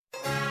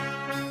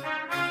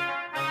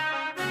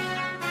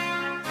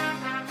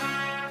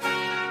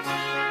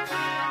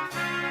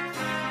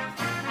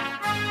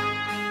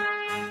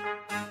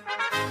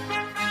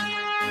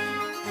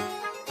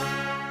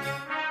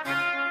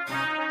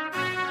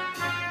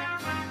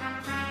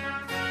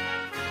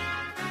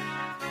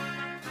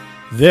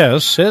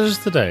This is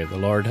the day the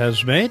Lord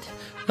has made.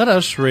 Let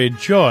us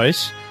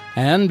rejoice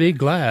and be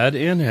glad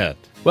in it.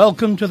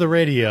 Welcome to the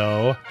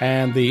radio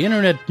and the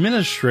internet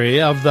ministry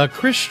of the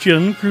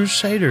Christian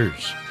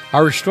Crusaders.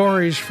 Our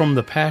Stories from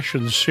the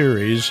Passion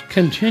series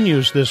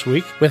continues this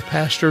week with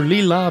Pastor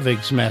Lee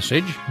Lavig's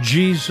message,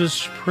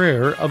 Jesus'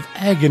 Prayer of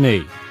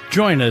Agony.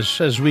 Join us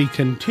as we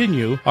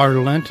continue our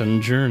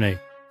Lenten journey.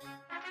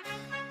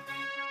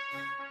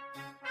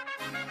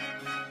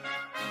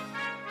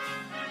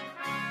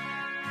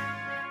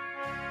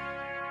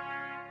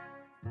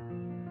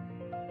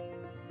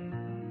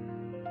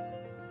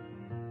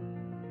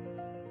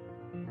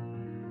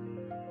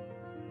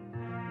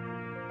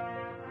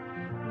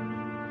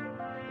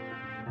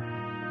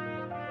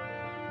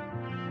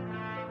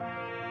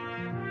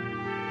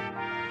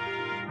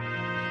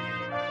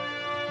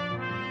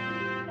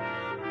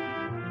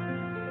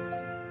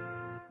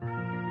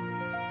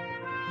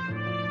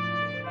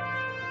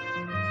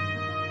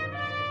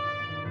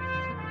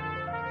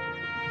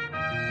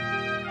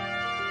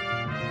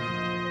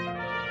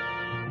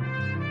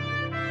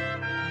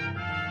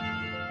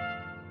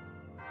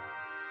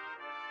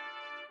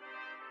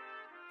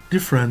 Dear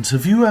friends,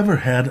 have you ever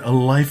had a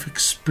life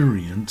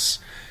experience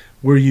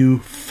where you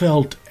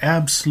felt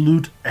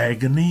absolute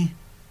agony?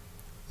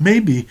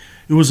 Maybe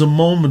it was a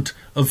moment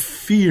of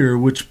fear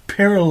which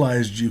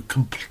paralyzed you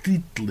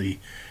completely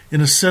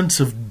in a sense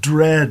of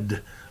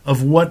dread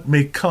of what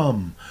may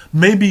come.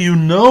 Maybe you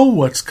know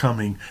what's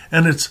coming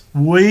and it's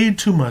way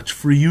too much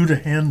for you to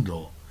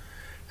handle.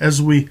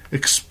 As we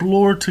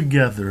explore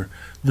together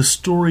the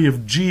story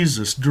of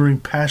Jesus during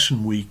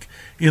Passion Week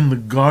in the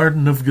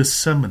Garden of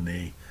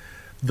Gethsemane,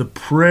 the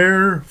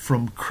prayer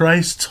from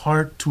Christ's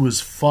heart to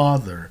his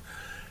Father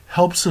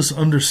helps us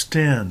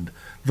understand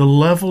the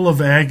level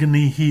of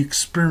agony he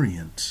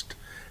experienced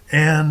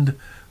and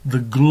the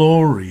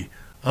glory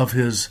of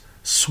his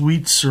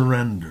sweet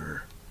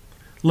surrender.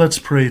 Let's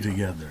pray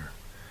together.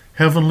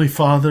 Heavenly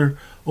Father,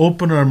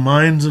 open our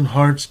minds and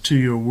hearts to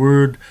your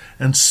word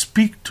and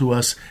speak to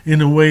us in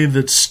a way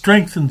that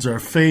strengthens our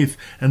faith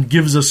and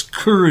gives us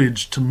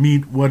courage to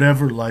meet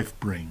whatever life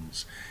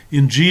brings.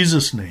 In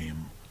Jesus'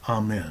 name,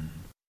 amen.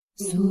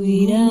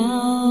 Sweet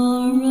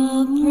hour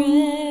of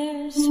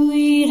prayer,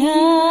 sweet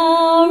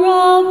hour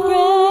of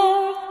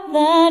prayer,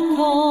 that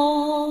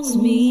calls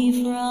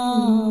me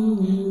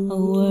from a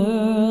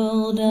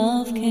world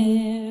of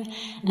care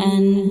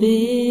and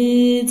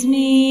bids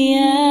me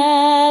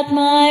at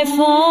my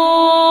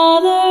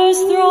Father's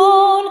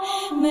throne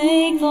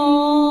make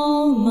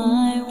all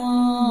my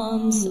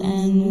wants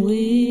and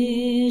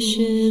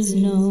wishes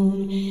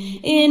known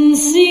in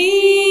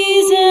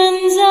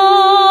seasons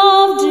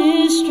of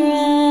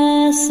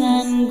distress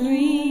and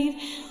grief.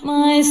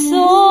 My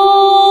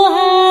soul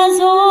has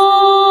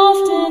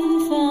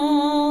often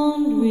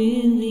found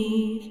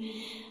relief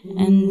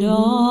and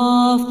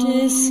oft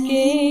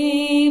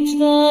escaped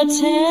the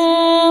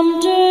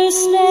tempter's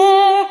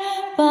snare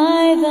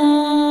by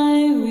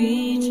thy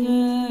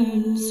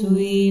return,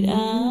 sweet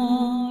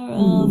hour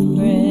of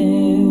prayer.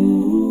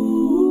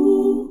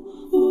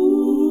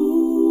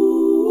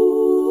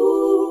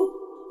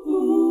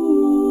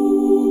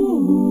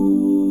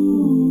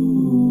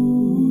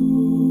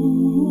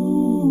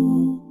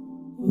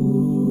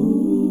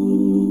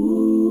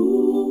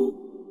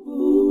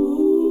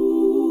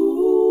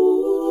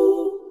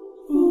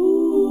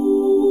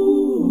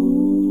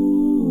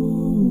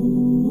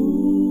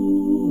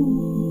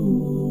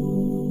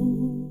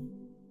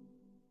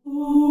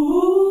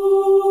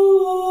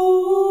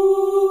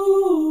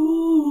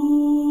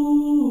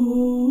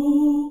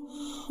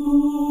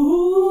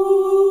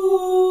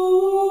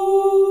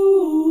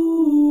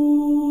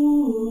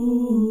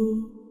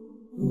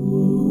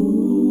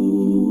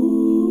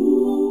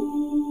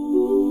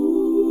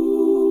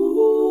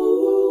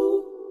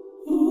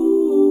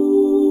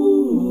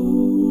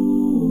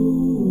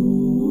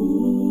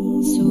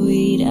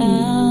 Sweet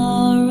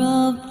hour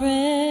of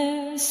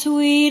prayer,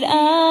 sweet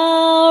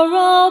hour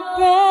of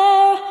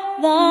prayer,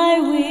 thy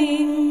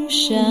wings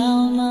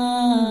shall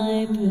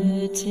my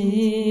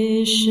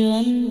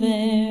petition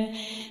bear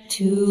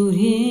to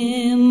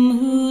him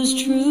whose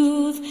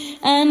truth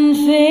and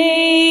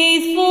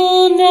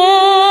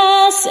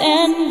faithfulness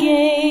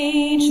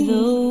engage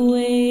the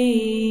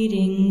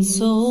waiting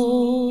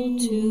soul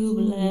to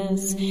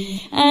bless.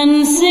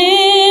 And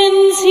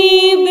since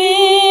he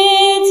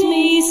bids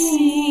me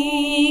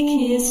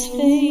seek his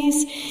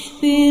face,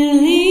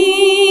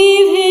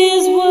 believe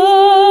his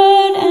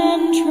word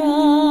and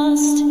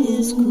trust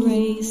his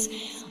grace,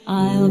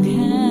 I'll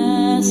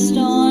cast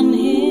on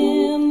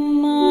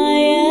him my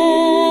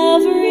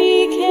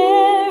every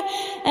care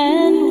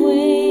and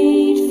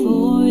wait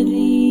for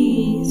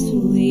thee,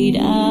 sweet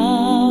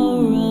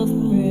hour of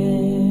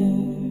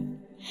prayer,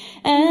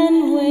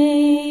 and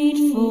wait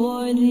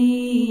for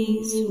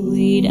thee,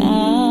 sweet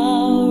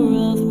hour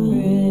of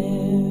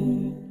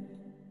prayer.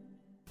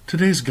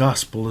 Today's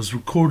gospel is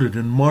recorded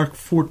in Mark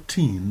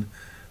 14.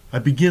 I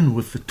begin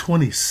with the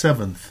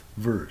 27th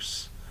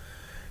verse.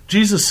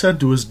 Jesus said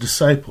to his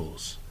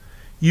disciples,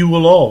 "You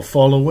will all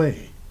fall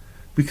away.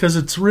 because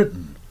it's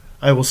written,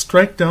 'I will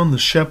strike down the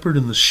shepherd,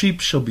 and the sheep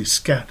shall be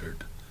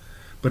scattered.'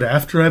 But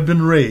after I've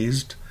been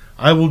raised,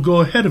 I will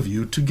go ahead of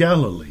you to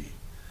Galilee."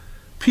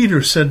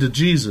 Peter said to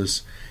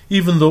Jesus,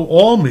 "Even though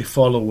all may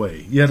fall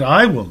away, yet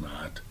I will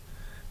not."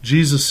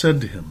 Jesus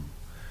said to him,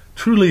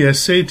 "Truly I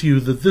say to you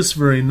that this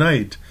very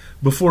night,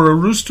 before a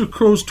rooster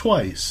crows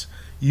twice,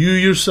 you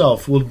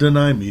yourself will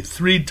deny me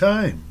 3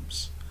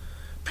 times.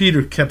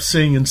 Peter kept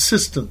saying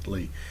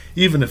insistently,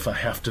 "Even if I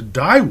have to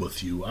die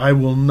with you, I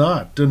will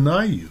not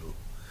deny you."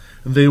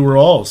 And they were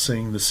all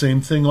saying the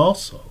same thing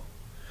also.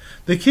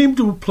 They came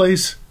to a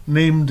place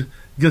named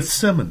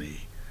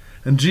Gethsemane,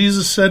 and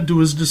Jesus said to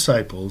his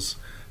disciples,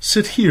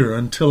 "Sit here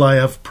until I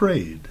have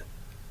prayed."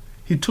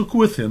 He took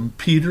with him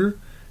Peter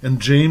and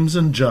James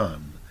and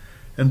John,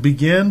 and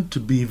began to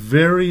be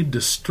very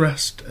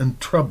distressed and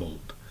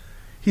troubled.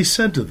 He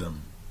said to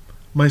them,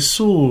 "My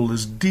soul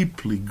is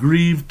deeply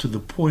grieved to the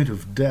point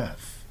of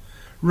death.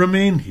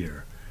 Remain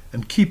here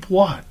and keep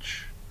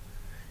watch."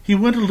 He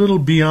went a little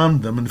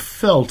beyond them and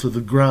fell to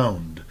the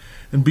ground,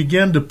 and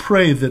began to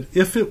pray that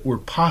if it were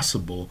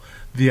possible,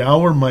 the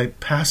hour might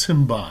pass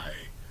him by.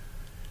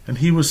 And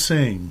he was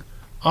saying,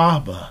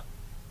 "Abba,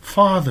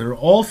 Father,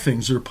 all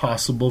things are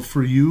possible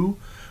for you.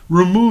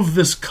 Remove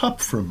this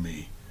cup from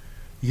me.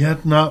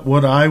 Yet not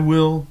what I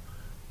will,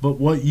 but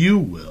what you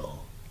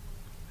will."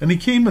 And he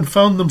came and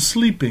found them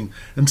sleeping,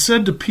 and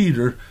said to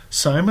Peter,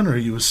 "Simon, are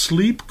you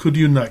asleep? Could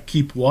you not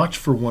keep watch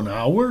for 1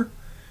 hour?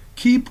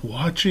 Keep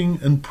watching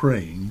and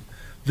praying,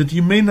 that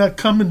you may not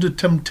come into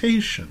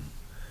temptation.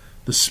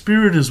 The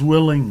spirit is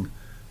willing,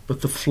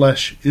 but the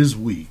flesh is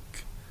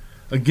weak."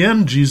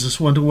 Again Jesus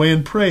went away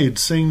and prayed,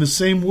 saying the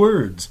same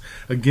words.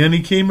 Again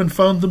he came and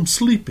found them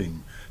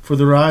sleeping, for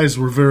their eyes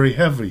were very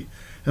heavy,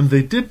 and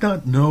they did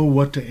not know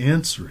what to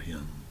answer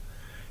him.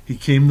 He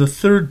came the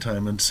 3rd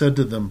time and said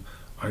to them,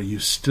 "Are you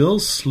still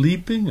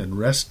sleeping and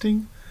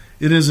resting?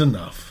 It is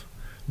enough.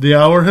 The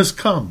hour has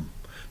come.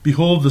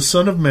 Behold, the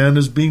Son of Man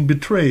is being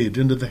betrayed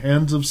into the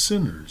hands of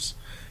sinners.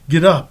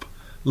 Get up,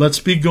 let's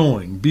be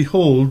going.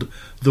 Behold,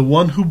 the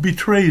one who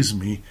betrays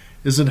me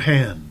is at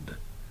hand."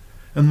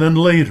 And then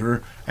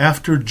later,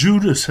 after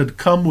Judas had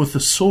come with the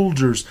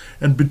soldiers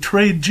and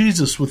betrayed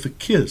Jesus with a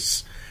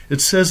kiss,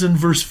 it says in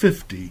verse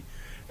 50,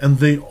 "And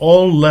they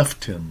all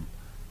left him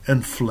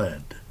and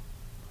fled."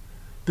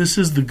 This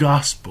is the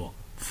gospel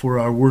for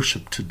our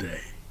worship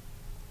today.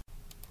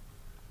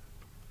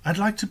 I'd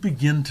like to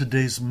begin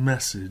today's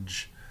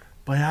message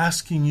by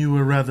asking you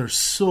a rather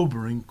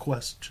sobering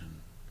question.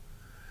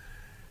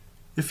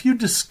 If you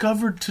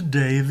discovered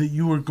today that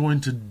you were going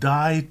to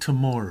die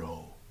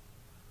tomorrow,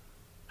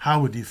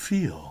 how would you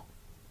feel?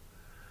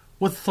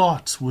 What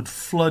thoughts would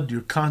flood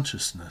your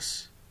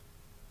consciousness?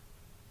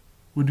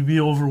 Would you be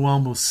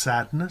overwhelmed with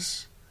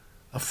sadness?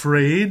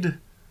 Afraid?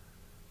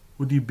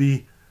 Would you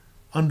be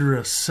under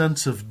a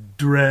sense of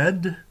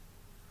dread?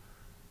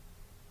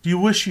 Do you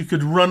wish you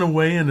could run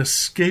away and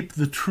escape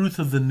the truth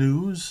of the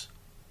news?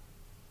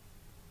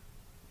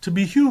 To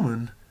be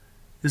human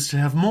is to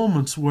have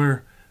moments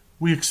where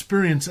we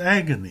experience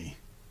agony,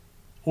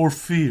 or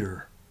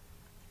fear,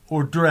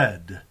 or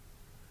dread.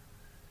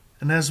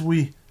 And as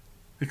we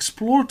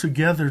explore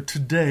together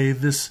today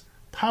this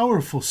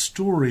powerful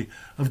story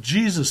of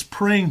Jesus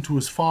praying to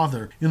his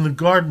Father in the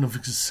Garden of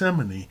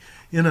Gethsemane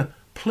in a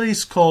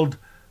place called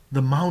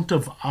the Mount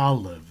of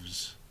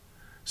Olives,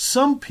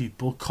 some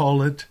people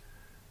call it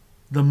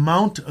the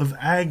Mount of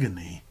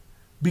Agony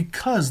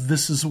because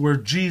this is where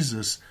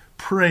Jesus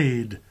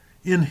prayed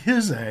in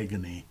his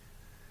agony.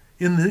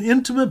 In the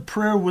intimate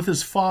prayer with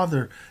his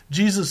Father,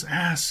 Jesus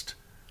asked,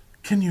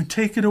 "Can you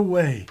take it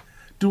away?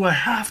 Do I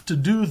have to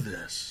do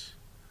this?"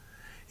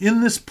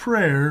 In this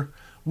prayer,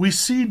 we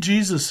see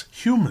Jesus'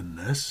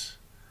 humanness,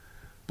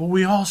 but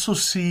we also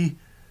see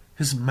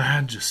his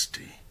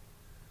majesty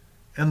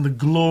and the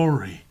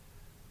glory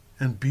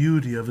and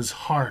beauty of his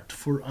heart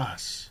for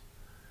us.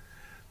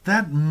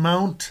 That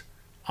Mount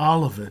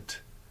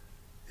Olivet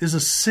is a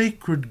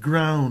sacred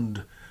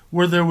ground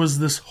where there was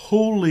this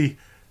holy,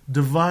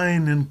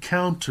 divine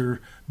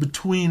encounter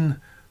between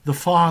the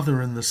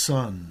Father and the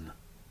Son.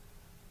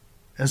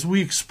 As we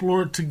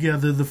explore it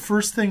together, the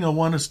first thing I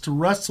want us to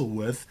wrestle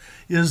with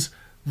is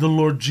the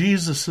Lord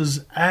Jesus'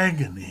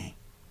 agony.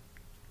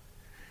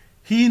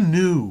 He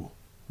knew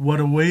what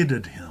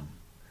awaited him.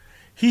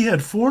 He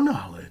had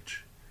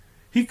foreknowledge.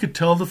 He could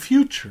tell the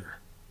future.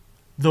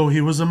 Though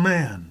he was a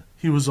man,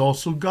 he was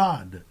also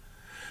God.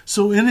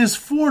 So in his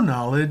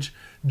foreknowledge,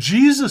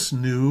 Jesus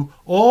knew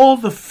all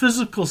the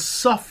physical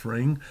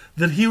suffering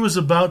that he was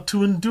about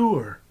to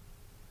endure.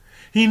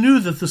 He knew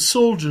that the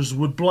soldiers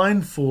would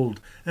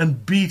blindfold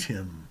and beat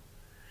him.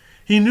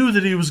 He knew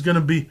that he was going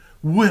to be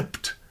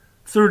whipped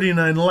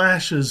 39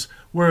 lashes,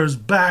 where his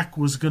back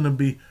was going to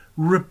be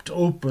ripped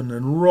open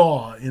and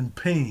raw in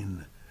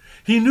pain.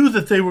 He knew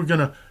that they were going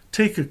to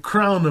take a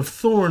crown of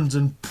thorns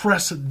and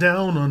press it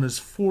down on his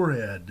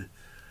forehead.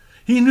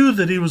 He knew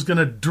that he was going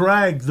to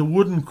drag the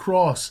wooden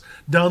cross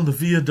down the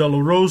Via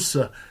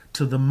Dolorosa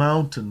to the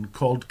mountain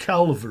called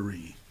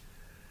Calvary.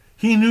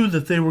 He knew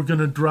that they were going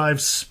to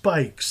drive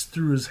spikes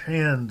through his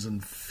hands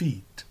and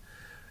feet.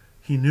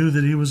 He knew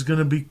that he was going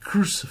to be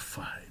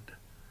crucified,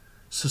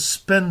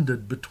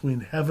 suspended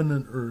between heaven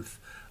and earth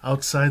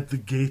outside the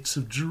gates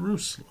of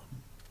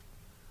Jerusalem.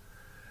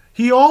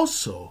 He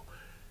also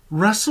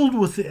wrestled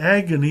with the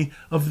agony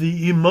of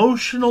the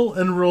emotional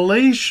and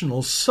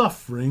relational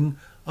suffering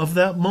of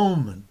that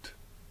moment.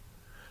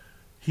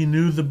 He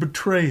knew the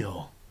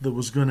betrayal that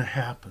was going to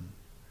happen.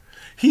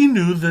 He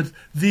knew that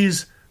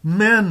these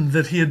men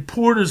that he had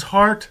poured his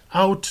heart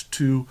out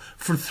to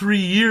for 3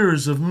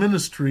 years of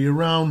ministry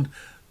around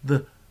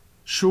the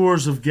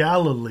shores of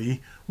Galilee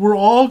were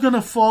all going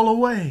to fall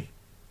away.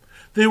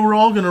 They were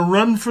all going to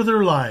run for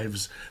their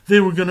lives. They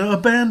were going to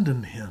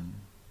abandon him.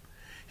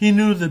 He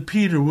knew that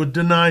Peter would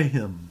deny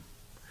him.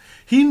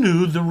 He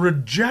knew the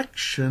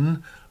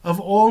rejection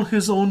of all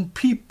his own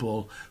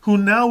people who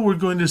now were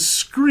going to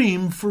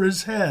scream for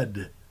his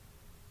head.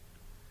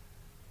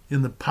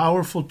 In the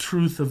powerful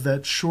truth of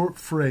that short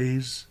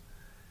phrase,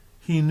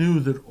 he knew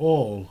that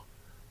all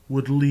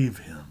would leave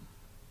him.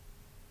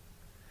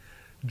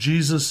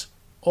 Jesus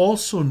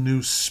also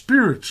knew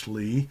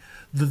spiritually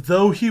that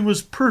though he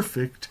was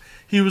perfect,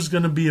 he was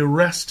going to be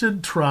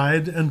arrested,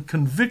 tried, and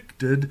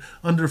convicted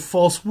under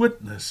false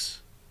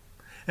witness.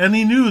 And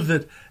he knew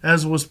that,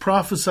 as was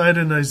prophesied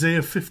in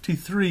Isaiah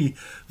 53,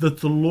 that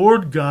the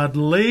Lord God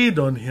laid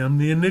on him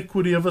the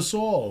iniquity of us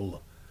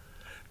all.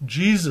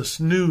 Jesus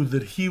knew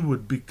that he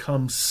would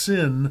become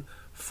sin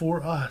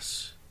for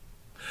us,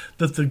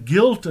 that the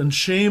guilt and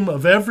shame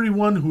of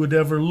everyone who had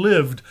ever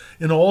lived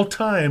in all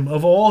time,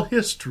 of all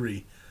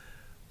history,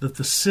 that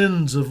the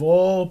sins of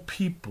all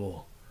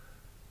people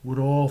would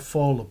all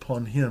fall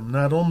upon him,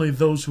 not only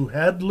those who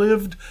had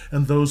lived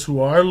and those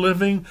who are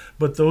living,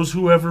 but those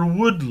who ever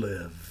would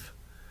live.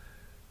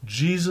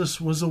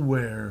 Jesus was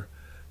aware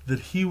that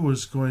he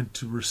was going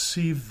to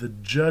receive the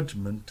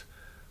judgment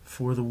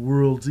for the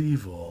world's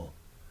evil.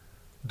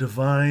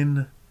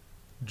 Divine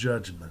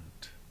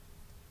judgment.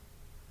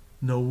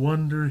 No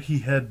wonder he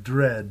had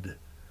dread.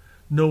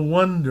 No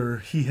wonder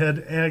he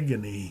had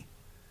agony.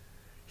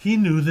 He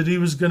knew that he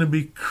was going to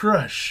be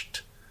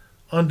crushed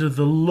under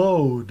the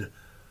load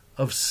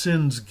of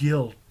sin's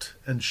guilt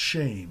and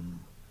shame.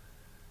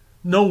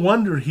 No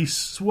wonder he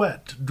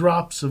sweat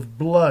drops of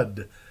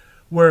blood,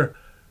 where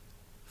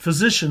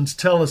physicians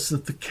tell us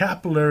that the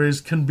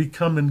capillaries can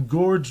become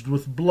engorged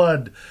with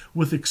blood.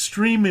 With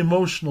extreme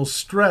emotional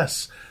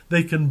stress,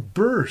 they can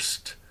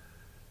burst,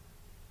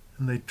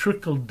 and they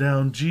trickled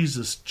down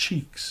Jesus'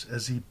 cheeks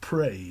as he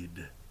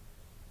prayed.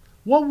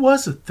 What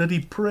was it that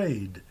he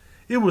prayed?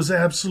 It was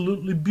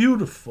absolutely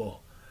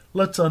beautiful.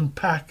 Let's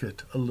unpack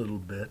it a little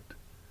bit.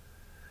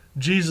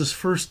 Jesus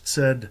first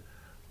said,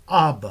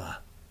 Abba,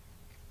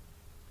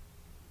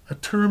 a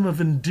term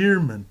of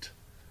endearment,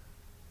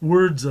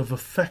 words of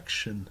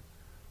affection.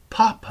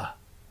 Papa,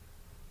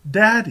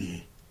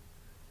 Daddy.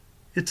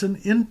 It's an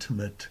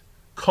intimate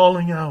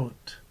calling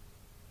out.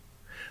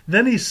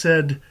 Then he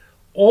said,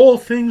 all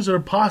things are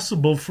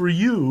possible for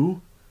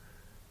you,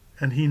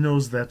 and he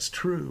knows that's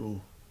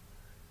true.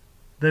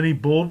 Then he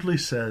boldly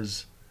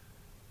says,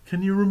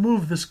 can you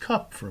remove this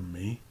cup from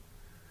me?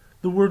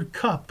 The word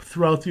cup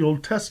throughout the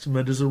Old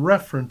Testament is a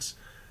reference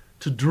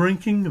to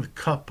drinking the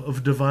cup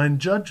of divine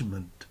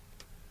judgment.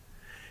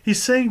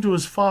 He's saying to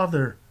his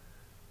Father,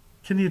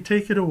 can you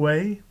take it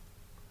away?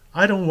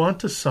 I don't want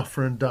to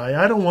suffer and die.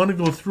 I don't want to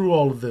go through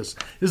all of this.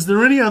 Is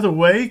there any other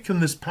way? Can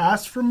this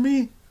pass from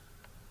me?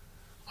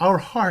 Our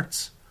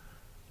hearts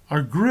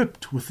are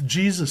gripped with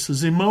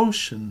Jesus'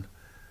 emotion.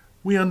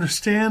 We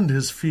understand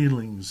his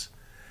feelings.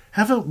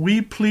 Haven't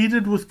we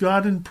pleaded with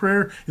God in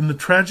prayer in the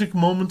tragic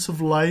moments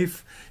of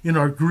life, in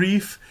our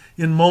grief,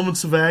 in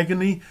moments of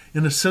agony,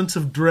 in a sense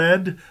of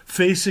dread,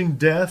 facing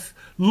death?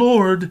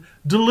 Lord,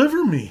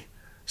 deliver me.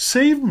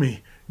 Save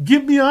me.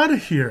 Get me out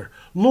of here.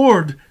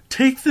 Lord,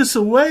 take this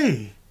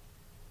away.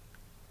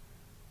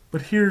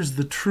 But here's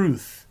the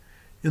truth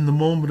in the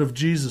moment of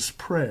Jesus'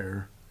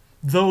 prayer.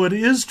 Though it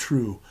is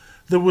true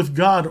that with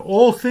God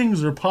all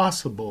things are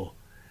possible,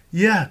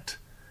 yet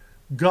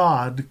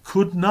God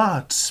could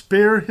not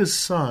spare his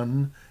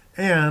Son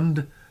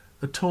and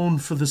atone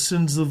for the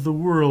sins of the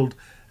world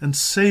and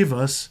save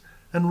us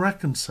and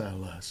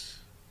reconcile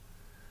us.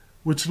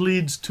 Which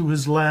leads to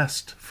his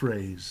last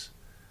phrase,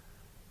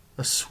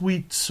 a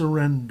sweet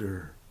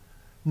surrender,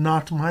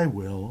 not my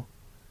will,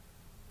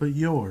 but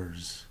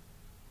yours.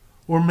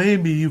 Or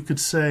maybe you could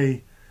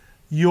say,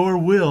 your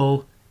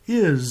will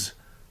is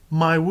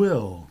my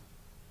will.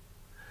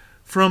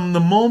 From the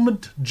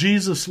moment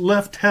Jesus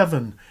left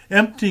heaven,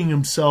 emptying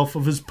himself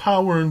of his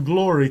power and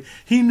glory,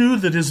 he knew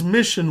that his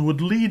mission would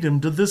lead him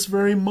to this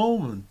very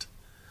moment.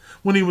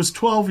 When he was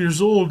 12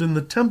 years old in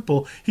the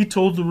temple, he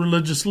told the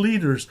religious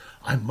leaders,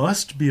 I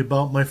must be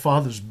about my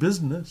Father's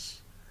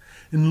business.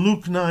 In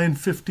Luke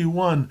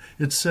 9:51,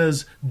 it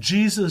says,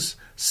 Jesus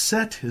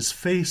set his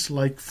face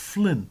like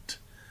flint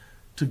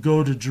to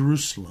go to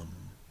Jerusalem.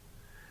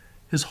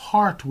 His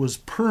heart was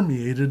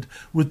permeated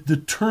with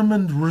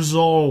determined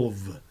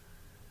resolve.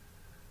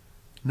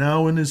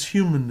 Now in his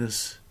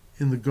humanness,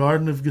 in the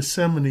Garden of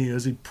Gethsemane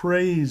as he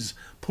prays,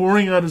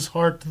 pouring out his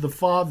heart to the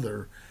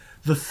Father,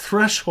 the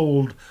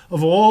threshold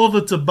of all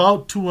that's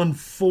about to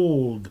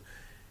unfold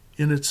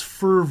in its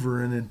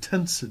fervor and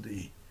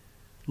intensity,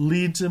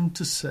 leads him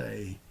to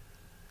say,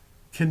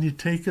 "Can you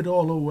take it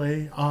all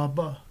away,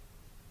 Abba?"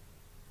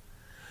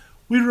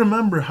 We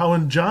remember how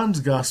in John's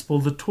Gospel,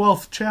 the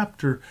 12th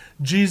chapter,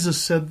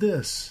 Jesus said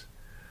this,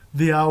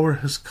 "The hour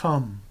has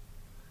come.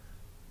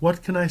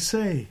 What can I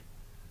say?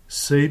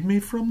 Save me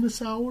from this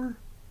hour?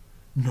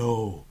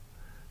 No,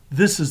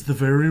 this is the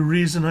very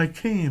reason I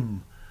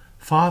came.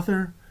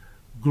 Father,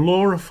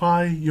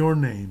 glorify your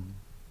name."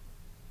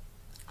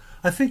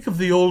 I think of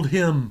the old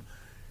hymn,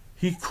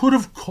 "He could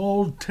have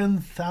called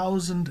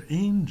 10,000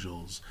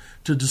 angels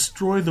to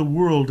destroy the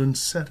world and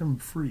set him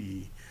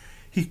free.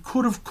 He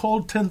could have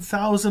called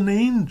 10,000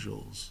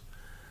 angels,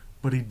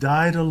 but he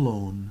died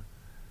alone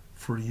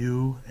for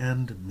you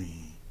and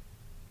me."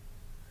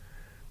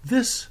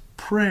 This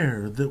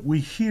prayer that we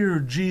hear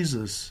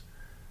Jesus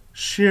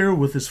share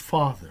with his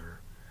Father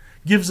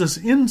gives us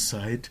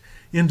insight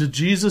into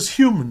Jesus'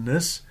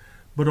 humanness,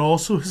 but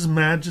also his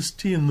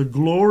majesty and the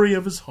glory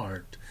of his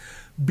heart.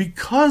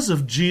 Because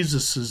of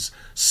Jesus'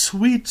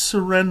 sweet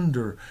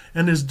surrender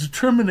and his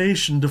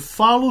determination to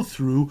follow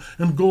through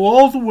and go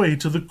all the way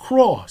to the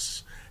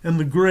cross and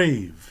the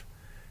grave,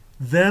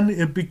 then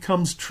it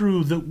becomes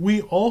true that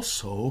we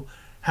also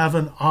have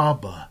an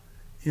Abba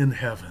in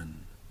heaven.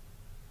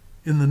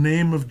 In the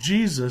name of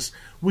Jesus,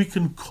 we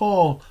can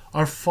call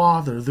our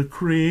Father, the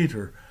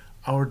Creator,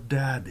 our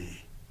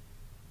Daddy.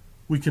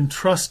 We can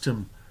trust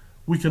him.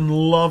 We can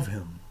love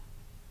him.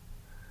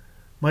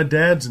 My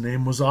dad's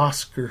name was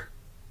Oscar.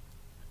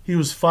 He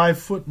was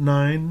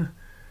 5'9",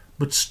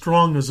 but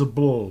strong as a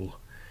bull.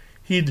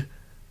 He'd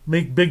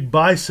make big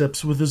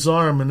biceps with his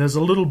arm, and as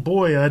a little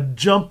boy I'd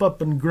jump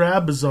up and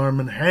grab his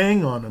arm and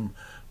hang on him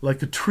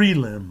like a tree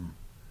limb.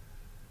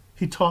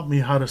 He taught me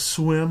how to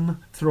swim,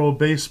 throw a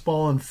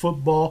baseball and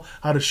football,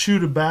 how to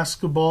shoot a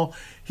basketball.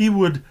 He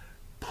would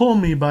pull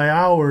me by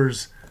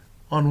hours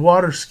on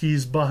water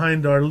skis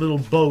behind our little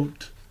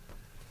boat.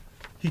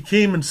 He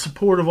came in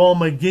support of all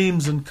my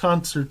games and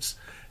concerts,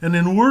 and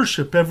in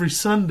worship every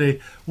Sunday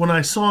when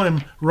I saw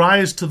him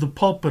rise to the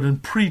pulpit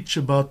and preach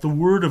about the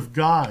Word of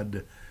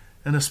God,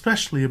 and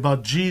especially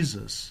about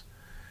Jesus.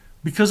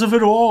 Because of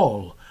it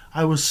all,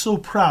 I was so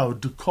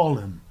proud to call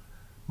him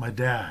my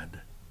dad.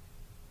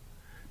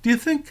 Do you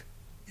think,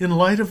 in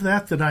light of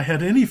that I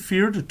had any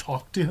fear to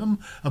talk to him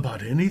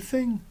about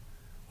anything?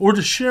 Or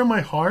to share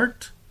my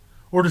heart?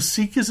 Or to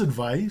seek his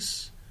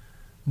advice?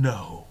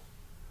 No.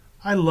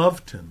 I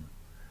loved him.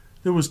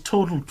 There was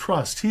total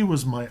trust. He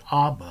was my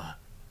Abba.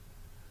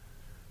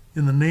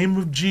 In the name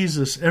of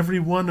Jesus, every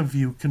one of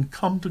you can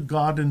come to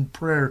God in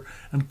prayer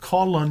and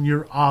call on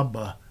your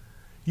Abba.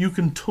 You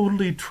can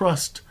totally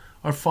trust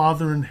our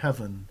Father in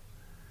heaven.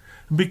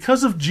 And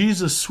because of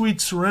Jesus'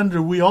 sweet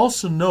surrender, we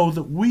also know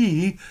that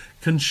we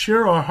can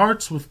share our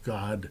hearts with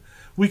God.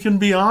 We can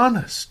be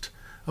honest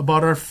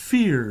about our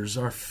fears,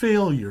 our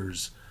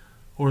failures,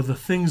 or the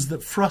things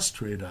that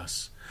frustrate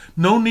us.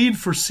 No need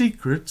for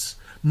secrets,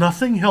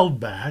 nothing held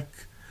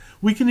back.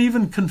 We can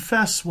even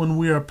confess when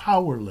we are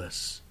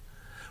powerless.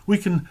 We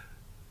can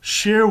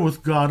share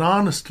with God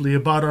honestly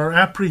about our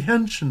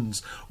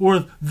apprehensions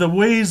or the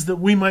ways that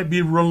we might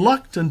be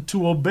reluctant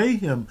to obey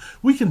him.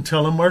 We can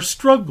tell him our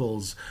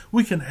struggles.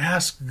 We can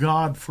ask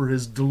God for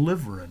his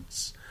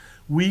deliverance.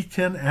 We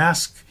can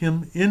ask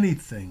him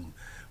anything.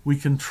 We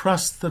can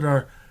trust that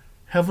our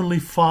Heavenly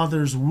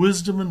Father's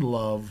wisdom and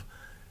love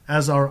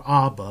as our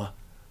Abba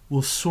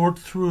will sort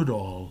through it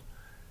all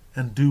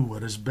and do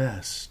what is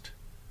best.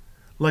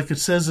 Like it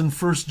says in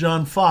 1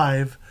 John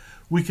 5,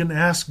 we can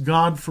ask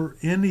God for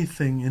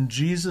anything in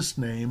Jesus'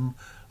 name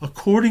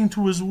according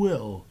to his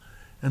will,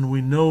 and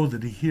we know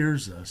that he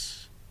hears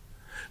us.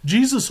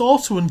 Jesus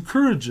also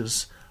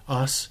encourages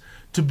us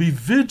to be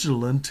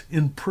vigilant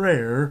in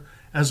prayer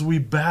as we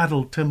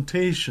battle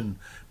temptation,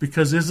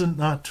 because isn't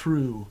that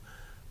true?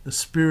 The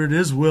spirit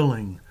is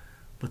willing,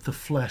 but the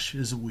flesh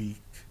is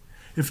weak.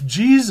 If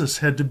Jesus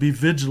had to be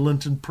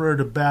vigilant in prayer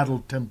to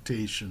battle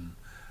temptation,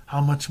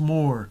 how much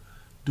more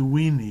do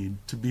we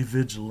need to be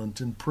vigilant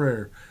in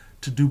prayer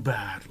to do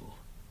battle?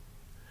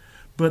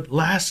 But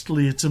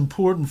lastly, it's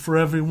important for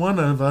every one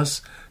of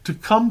us to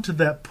come to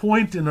that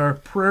point in our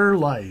prayer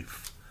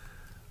life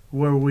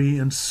where we,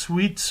 in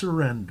sweet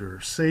surrender,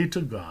 say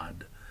to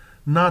God,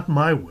 not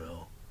my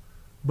will,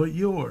 but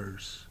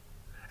yours.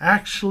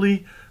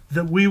 Actually,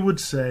 that we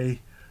would say,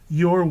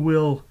 your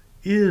will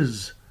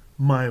is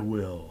my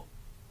will.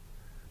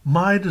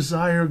 My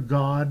desire,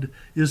 God,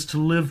 is to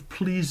live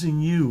pleasing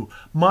you.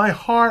 My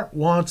heart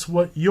wants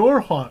what your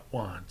heart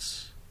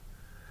wants.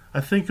 I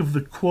think of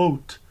the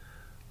quote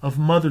of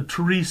Mother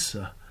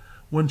Teresa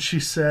when she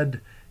said,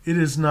 "It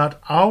is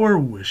not our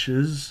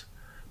wishes,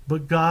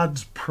 but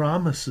God's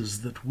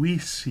promises that we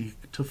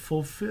seek to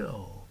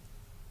fulfill."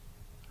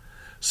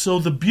 So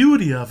the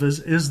beauty of it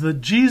is that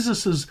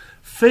Jesus'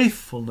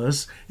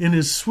 faithfulness in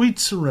his sweet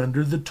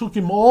surrender that took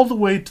him all the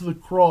way to the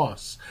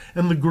cross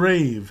and the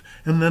grave,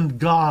 and then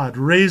God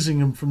raising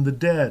him from the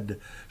dead,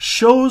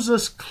 shows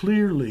us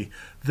clearly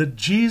that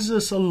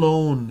Jesus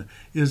alone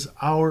is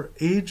our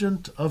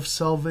agent of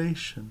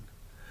salvation.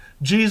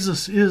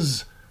 Jesus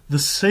is the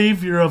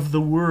Savior of the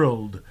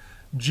world.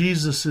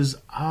 Jesus is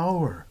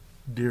our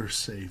dear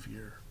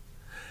Savior.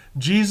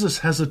 Jesus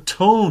has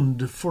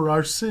atoned for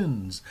our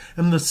sins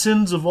and the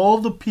sins of all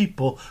the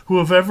people who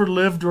have ever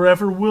lived or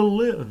ever will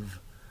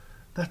live.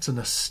 That's an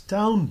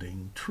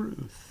astounding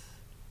truth.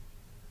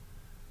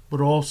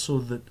 But also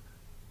that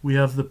we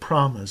have the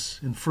promise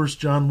in 1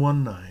 John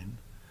 1:9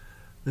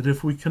 that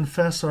if we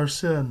confess our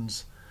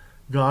sins,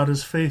 God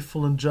is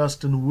faithful and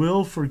just and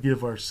will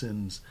forgive our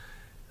sins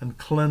and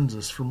cleanse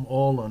us from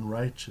all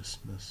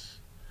unrighteousness.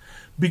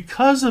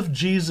 Because of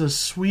Jesus'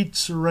 sweet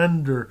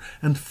surrender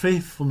and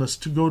faithfulness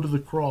to go to the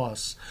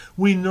cross,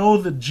 we know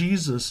that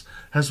Jesus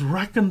has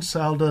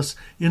reconciled us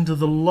into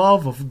the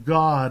love of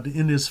God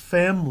in his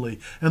family,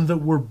 and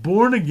that we're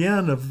born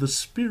again of the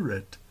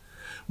Spirit.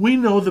 We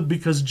know that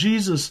because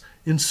Jesus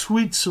in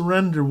sweet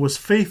surrender was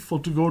faithful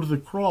to go to the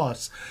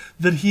cross,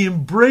 that he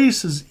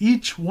embraces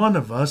each one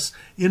of us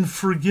in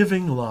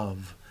forgiving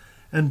love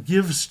and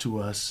gives to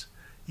us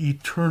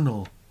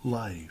eternal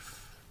life.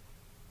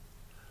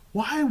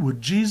 Why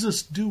would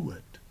Jesus do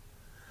it?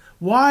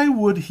 Why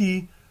would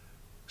he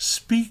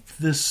speak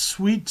this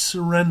sweet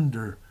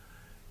surrender?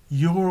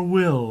 Your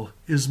will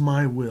is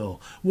my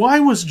will. Why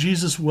was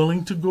Jesus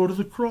willing to go to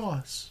the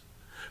cross?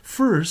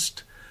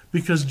 First,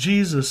 because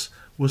Jesus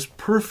was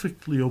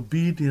perfectly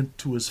obedient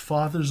to his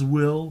Father's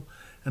will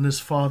and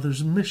his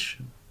Father's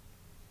mission.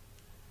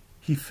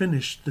 He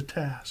finished the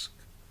task.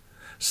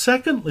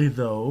 Secondly,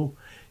 though,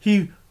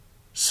 he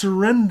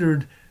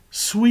surrendered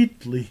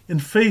sweetly in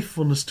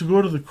faithfulness to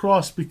go to the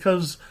cross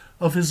because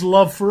of his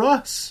love for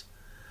us.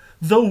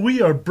 Though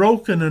we are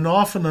broken and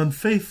often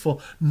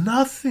unfaithful,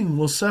 nothing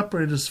will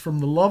separate us from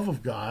the love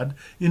of God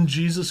in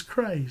Jesus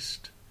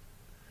Christ.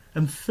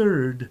 And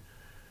third,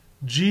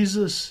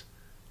 Jesus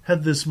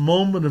had this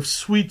moment of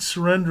sweet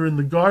surrender in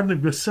the Garden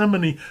of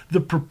Gethsemane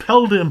that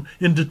propelled him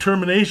in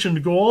determination to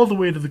go all the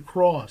way to the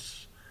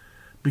cross,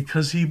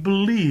 because he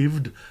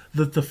believed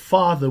that the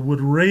Father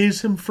would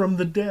raise him from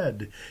the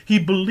dead. He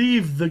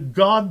believed that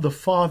God the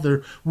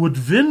Father would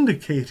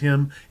vindicate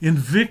him in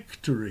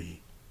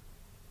victory.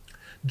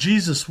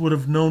 Jesus would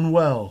have known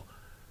well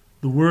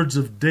the words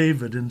of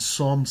David in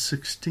Psalm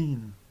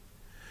 16.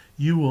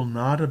 You will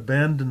not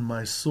abandon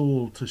my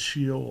soul to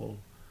Sheol,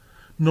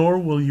 nor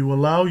will you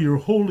allow your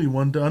Holy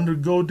One to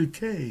undergo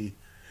decay.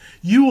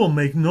 You will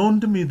make known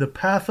to me the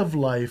path of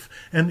life,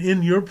 and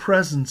in your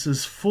presence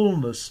is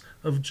fullness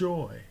of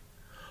joy.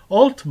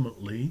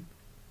 Ultimately,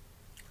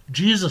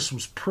 Jesus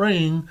was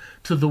praying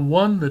to the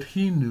one that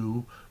he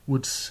knew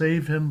would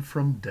save him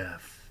from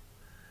death.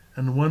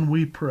 And when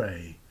we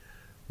pray,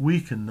 we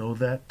can know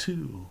that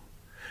too.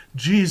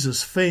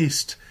 Jesus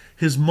faced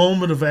his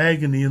moment of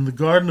agony in the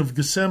Garden of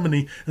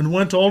Gethsemane and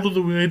went all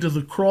the way to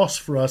the cross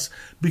for us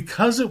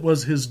because it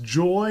was his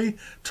joy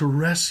to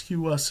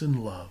rescue us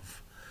in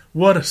love.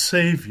 What a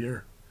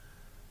Savior!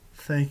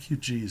 Thank you,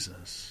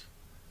 Jesus.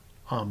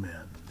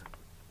 Amen.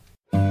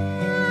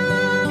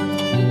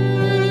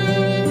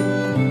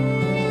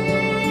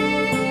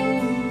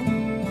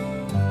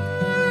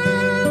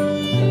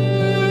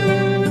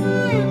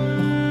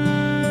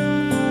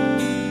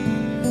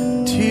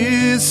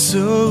 Tis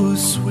so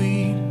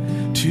sweet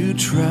to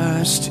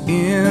trust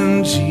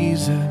in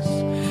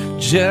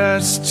Jesus,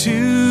 just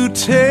to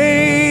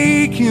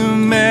take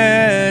him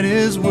at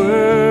his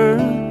word,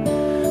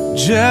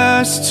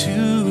 just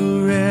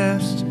to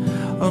rest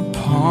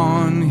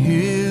upon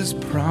his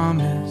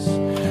promise,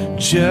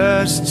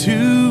 just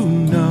to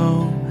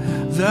know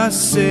thus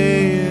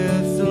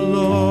saith the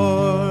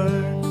Lord.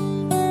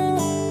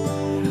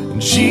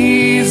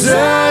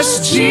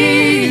 Jesus,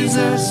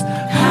 Jesus,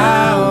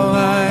 how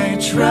I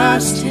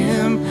trust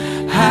him,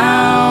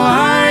 how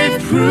I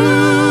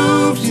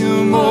proved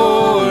him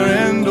o'er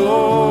and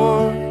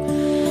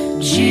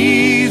o'er.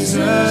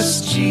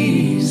 Jesus,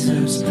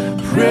 Jesus,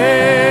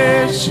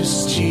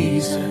 precious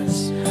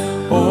Jesus,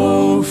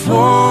 oh,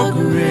 for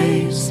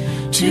grace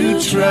to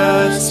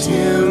trust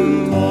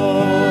him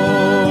more.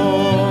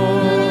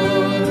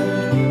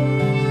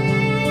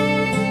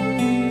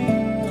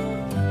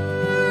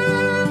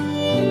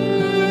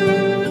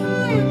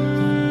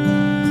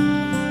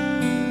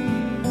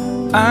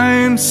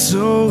 I'm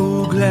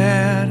so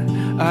glad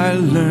I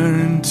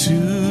learned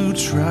to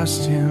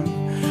trust him.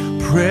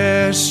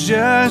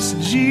 Precious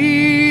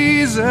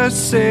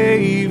Jesus,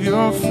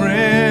 Savior,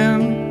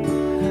 friend.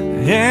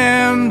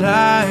 And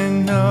I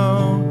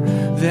know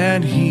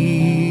that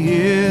he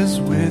is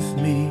with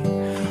me,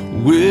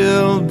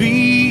 will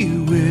be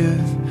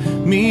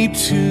with me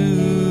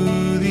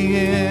to the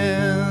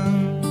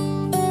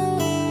end.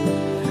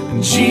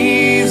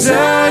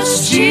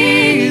 Jesus,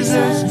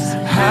 Jesus,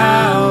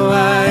 how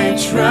I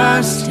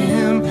trust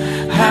him,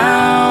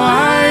 how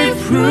I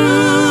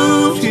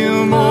proved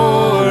him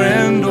o'er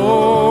and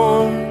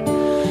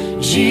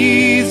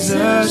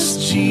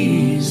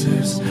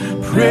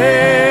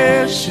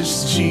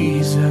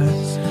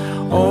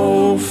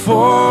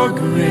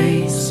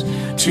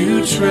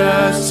to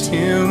trust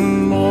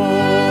Him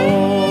more.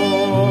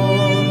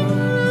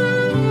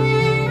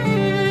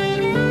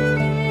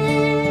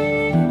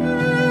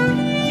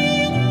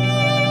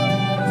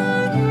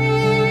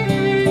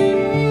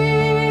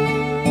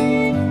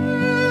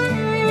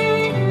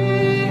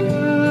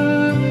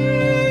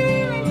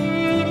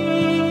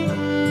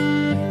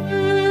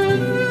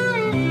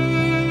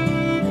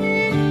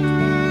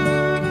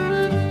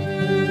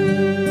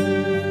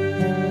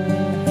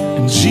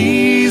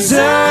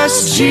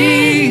 Jesus,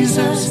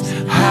 Jesus,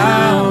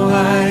 how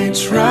I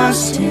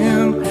trust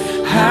Him,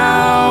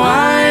 how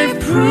I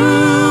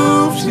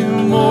proved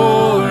Him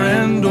more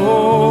and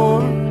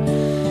more.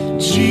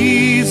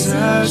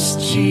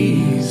 Jesus,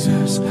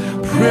 Jesus,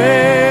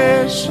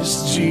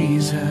 precious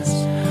Jesus,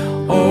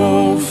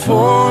 oh,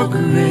 for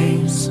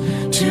grace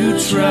to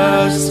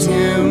trust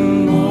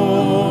Him more.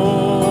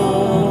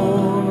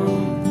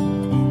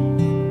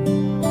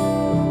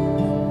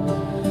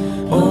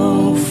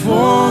 Oh,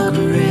 for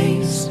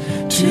grace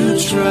to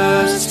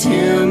trust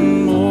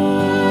Him more.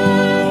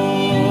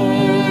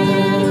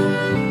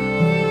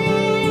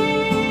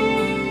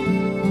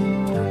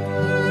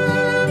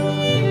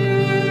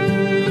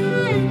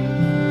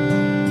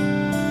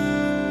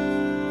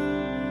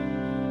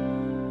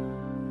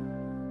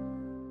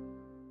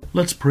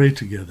 Let's pray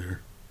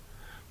together.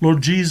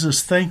 Lord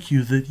Jesus, thank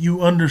you that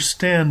you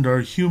understand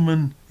our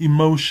human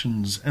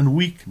emotions and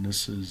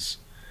weaknesses,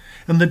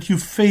 and that you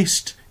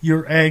faced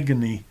your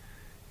agony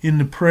in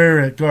the prayer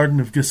at Garden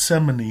of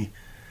Gethsemane,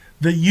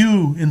 that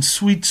you, in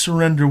sweet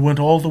surrender, went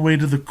all the way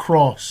to the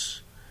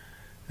cross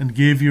and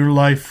gave your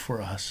life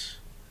for us.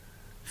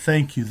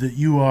 Thank you that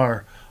you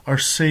are our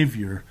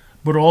Savior,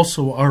 but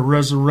also our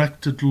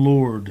resurrected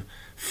Lord,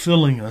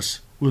 filling us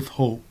with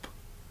hope.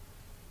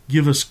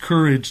 Give us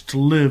courage to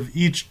live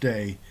each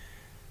day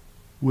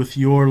with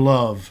your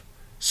love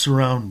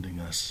surrounding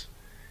us.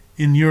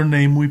 In your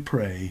name we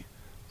pray.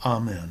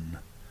 Amen.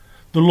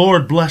 The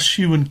Lord bless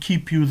you and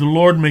keep you. The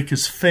Lord make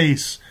his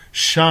face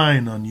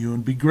shine on you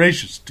and be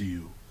gracious to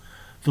you.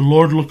 The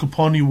Lord look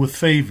upon you with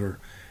favor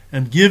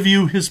and give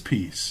you his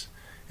peace.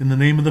 In the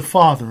name of the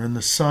Father, and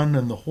the Son,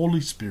 and the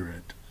Holy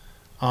Spirit.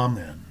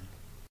 Amen.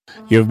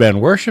 You've been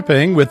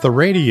worshiping with the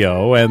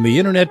radio and the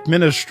internet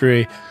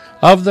ministry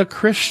of the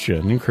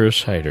Christian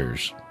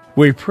Crusaders.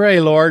 We pray,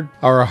 Lord,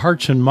 our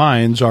hearts and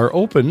minds are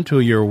open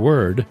to your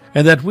word,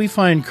 and that we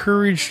find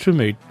courage to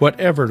meet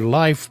whatever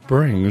life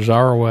brings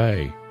our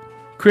way.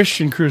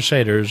 Christian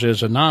Crusaders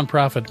is a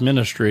nonprofit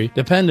ministry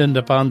dependent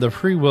upon the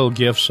free will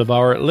gifts of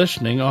our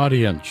listening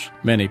audience.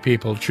 Many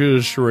people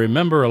choose to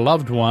remember a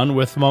loved one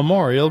with a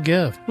memorial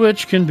gift,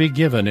 which can be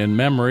given in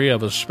memory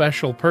of a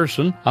special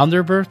person on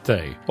their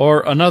birthday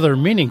or another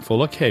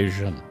meaningful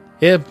occasion.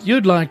 If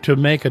you'd like to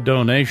make a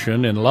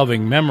donation in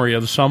loving memory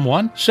of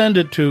someone, send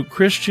it to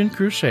Christian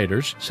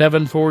Crusaders,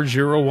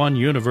 7401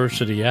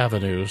 University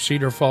Avenue,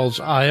 Cedar Falls,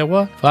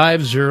 Iowa,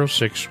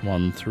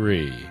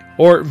 50613.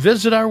 Or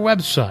visit our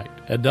website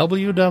at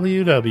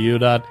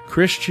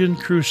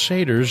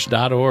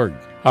www.christiancrusaders.org.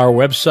 Our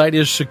website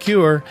is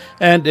secure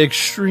and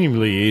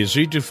extremely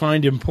easy to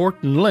find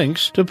important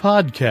links to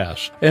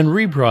podcasts and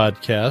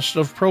rebroadcasts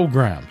of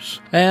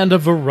programs, and a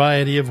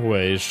variety of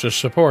ways to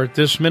support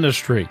this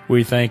ministry.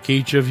 We thank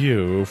each of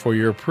you for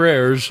your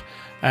prayers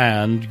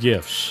and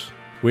gifts.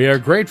 We are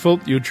grateful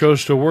you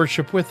chose to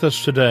worship with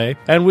us today,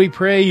 and we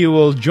pray you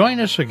will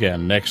join us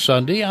again next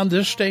Sunday on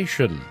this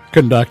station.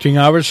 Conducting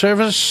our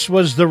service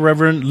was the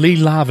Reverend Lee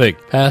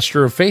Lavick,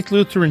 pastor of Faith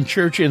Lutheran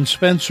Church in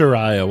Spencer,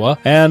 Iowa,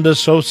 and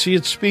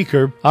associate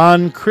speaker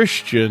on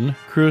Christian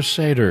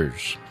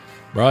Crusaders,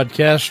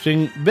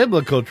 broadcasting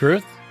biblical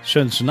truth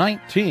since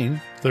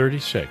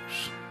 1936.